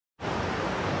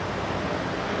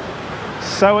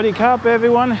Sawadee Krap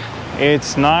everyone,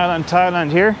 it's Niall in Thailand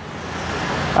here.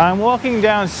 I'm walking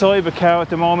down Soi Buakhao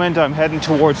at the moment. I'm heading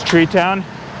towards Tree Town,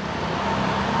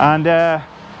 and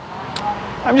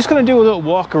I'm just going to do a little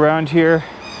walk around here.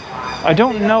 I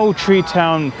don't know Tree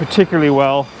Town particularly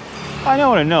well. I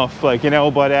know it enough, like, you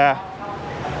know, but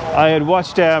I had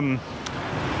watched the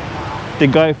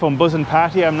guy from Buzzin Bar,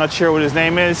 I'm not sure what his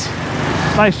name is,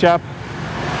 nice chap.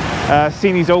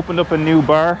 Seen he's opened up a new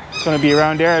bar. It's going to be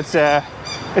around there.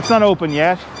 It's not open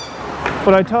yet,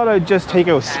 but I thought I'd just take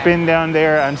a spin down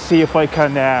there and see if I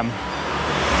can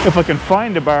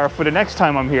find a bar for the next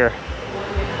time I'm here.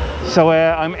 So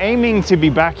I'm aiming to be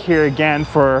back here again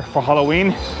for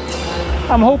Halloween.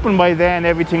 I'm hoping by then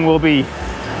everything will be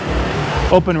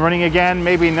up and running again.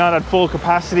 Maybe not at full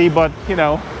capacity, but you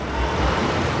know,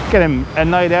 get a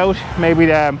night out. Maybe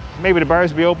the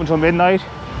bars will be open till midnight.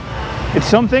 It's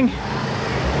something.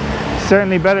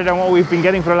 Certainly better than what we've been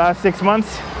getting for the last 6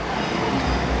 months.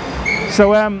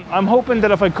 So I'm hoping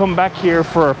that if I come back here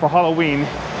for Halloween,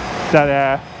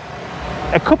 that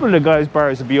a couple of the guys'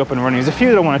 bars will be up and running. There's a few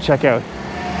that I want to check out.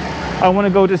 I want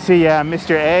to go to see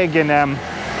Mr. Egg in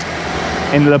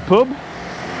the pub.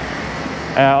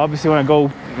 Obviously want to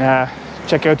go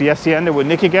check out the Hacienda with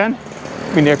Nick again.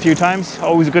 Been there a few times,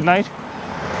 always a good night.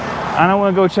 And I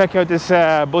want to go check out this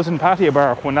Buzzin Pattaya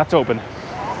bar when that's open.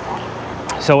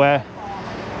 So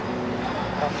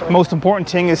most important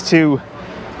thing is to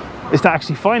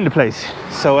actually find the place.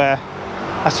 So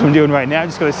that's what I'm doing right now.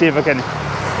 Just going to see if I can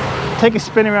take a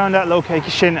spin around that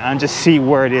location and just see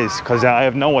where it is, because I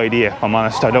have no idea, if I'm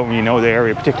honest. I don't really know the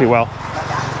area particularly well.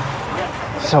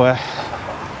 So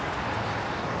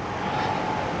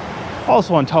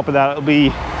also on top of that, it'll be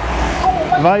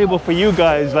valuable for you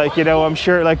guys. Like, you know, I'm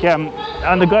sure, like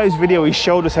on the guy's video, he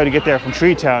showed us how to get there from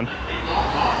Tree Town.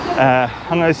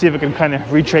 I'm going to see if I can kind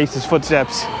of retrace his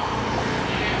footsteps.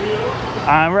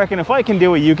 I reckon if I can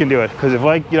do it, you can do it, because if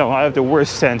I have the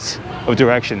worst sense of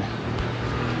direction.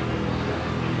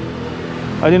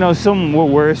 I do know some were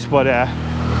worse, but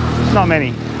not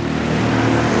many.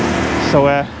 So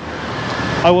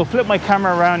I will flip my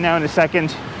camera around now in a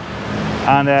second,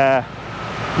 and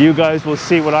you guys will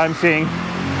see what I'm seeing,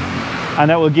 and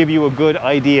that will give you a good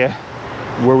idea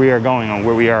where we are going and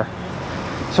where we are.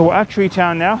 So we're at Tree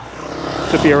Town now.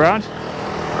 Flip you around.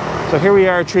 So here we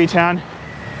are at Tree Town.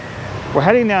 We're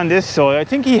heading down this, so I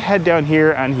think he head down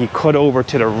here and he cut over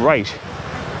to the right,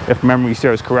 if memory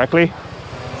serves correctly.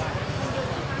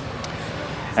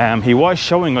 He was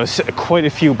showing us quite a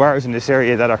few bars in this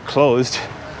area that are closed.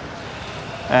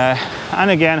 And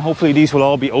again, hopefully these will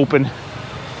all be open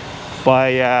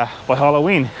by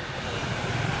Halloween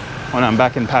when I'm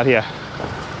back in Pattaya.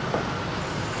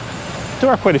 There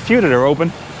are quite a few that are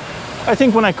open. I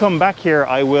think when I come back here,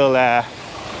 I will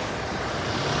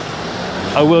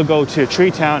go to Tree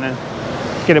Town and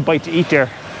get a bite to eat there.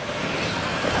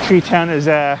 Tree Town is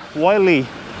widely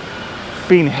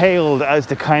being hailed as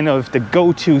the kind of the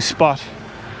go-to spot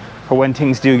for when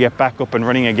things do get back up and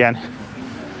running again.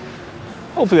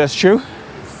 Hopefully that's true.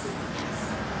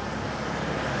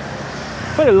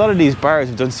 But a lot of these bars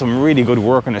have done some really good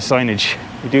work on the signage.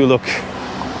 They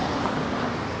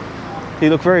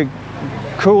look very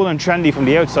cool and trendy from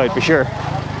the outside for sure.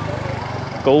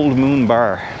 Gold Moon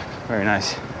Bar, very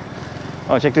nice.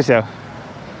 Oh, check this out. I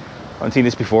haven't seen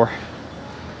this before.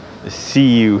 The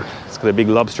CU, it's got a big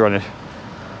lobster on it.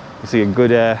 It's like a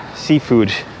good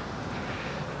seafood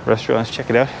restaurant. Let's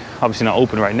check it out. Obviously not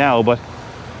open right now, but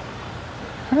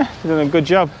they're doing a good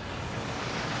job.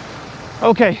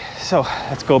 Okay, so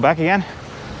let's go back again.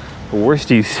 The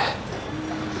worsties.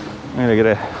 I'm gonna get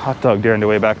a hot dog there on the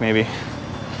way back, maybe.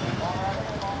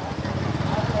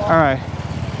 All right.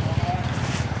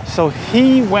 So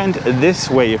he went this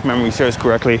way, if memory serves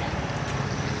correctly.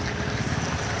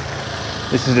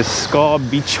 This is the Ska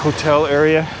Beach Hotel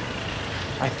area.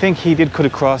 I think he did cut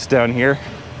across down here,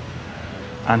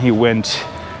 and he went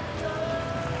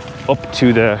up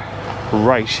to the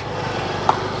right.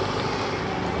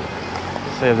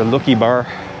 So they have the Lucky Bar.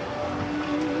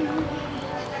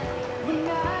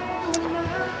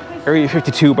 Area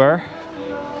 52 bar.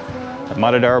 The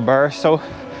Matador Bar. So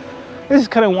this is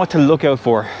kind of what to look out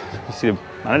for. You see the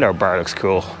Matador Bar looks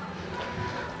cool.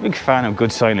 Big fan of good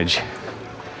signage.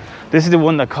 This is the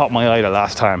one that caught my eye the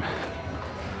last time.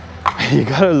 You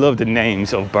gotta love the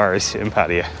names of bars in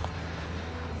Pattaya.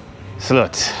 So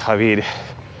look, I mean,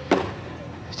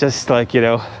 just like, you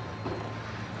know,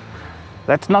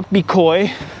 let's not be coy.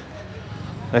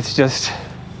 Let's just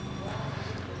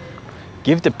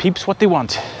give the peeps what they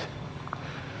want.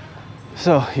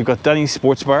 So you've got Danny's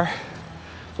Sports Bar.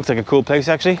 Looks like a cool place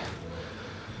actually.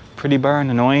 Pretty bar in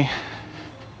Hanoi.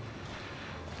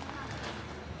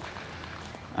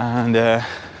 And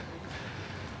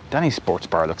Danny's Sports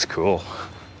Bar looks cool.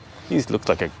 These looks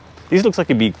like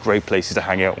it'd be great places to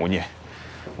hang out when you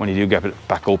do get it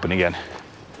back open again.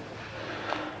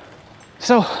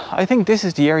 So I think this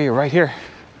is the area right here.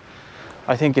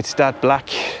 I think it's that black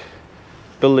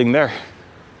building there.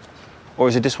 Or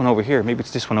is it this one over here? Maybe it's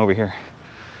this one over here.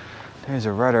 There's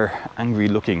a rather angry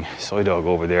looking soy dog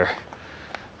over there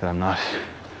that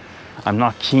I'm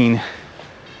not keen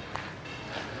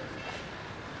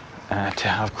to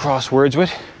have crosswords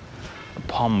with. A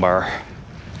Palm Bar.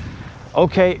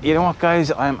 Okay, you know what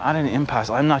guys, I'm at an impasse.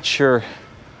 I'm not sure.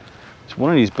 It's one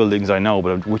of these buildings I know,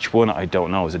 but which one I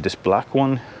don't know. Is it this black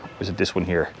one or is it this one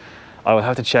here? I will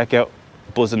have to check out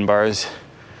Buzzin Bar's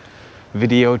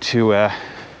video to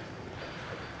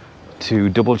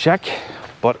double check,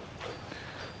 but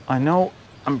I know,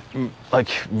 I'm like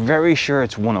very sure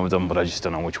it's one of them, but I just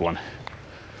don't know which one.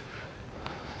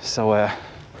 So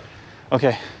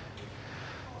okay,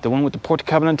 the one with the porta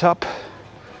cabin on top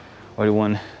or the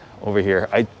one over here?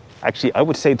 I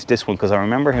would say it's this one, because I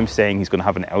remember him saying he's going to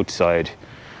have an outside,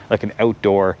 like an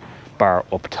outdoor bar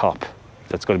up top.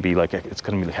 That's going to be like it's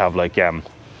going to have like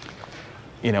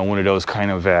you know, one of those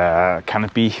kind of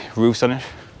canopy roofs on it.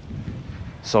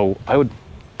 So I would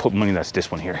put money that's this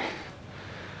one here.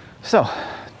 So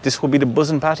this will be the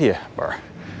Buzzin Pattaya bar.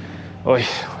 Oh,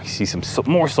 I see some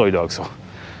more soy dogs, so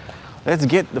let's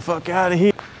get the fuck out of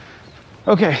here.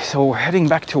 Okay, so we're heading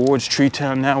back towards Tree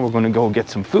Town now. We're going to go get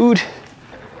some food.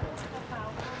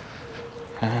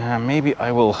 Maybe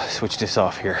I will switch this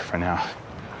off here for now.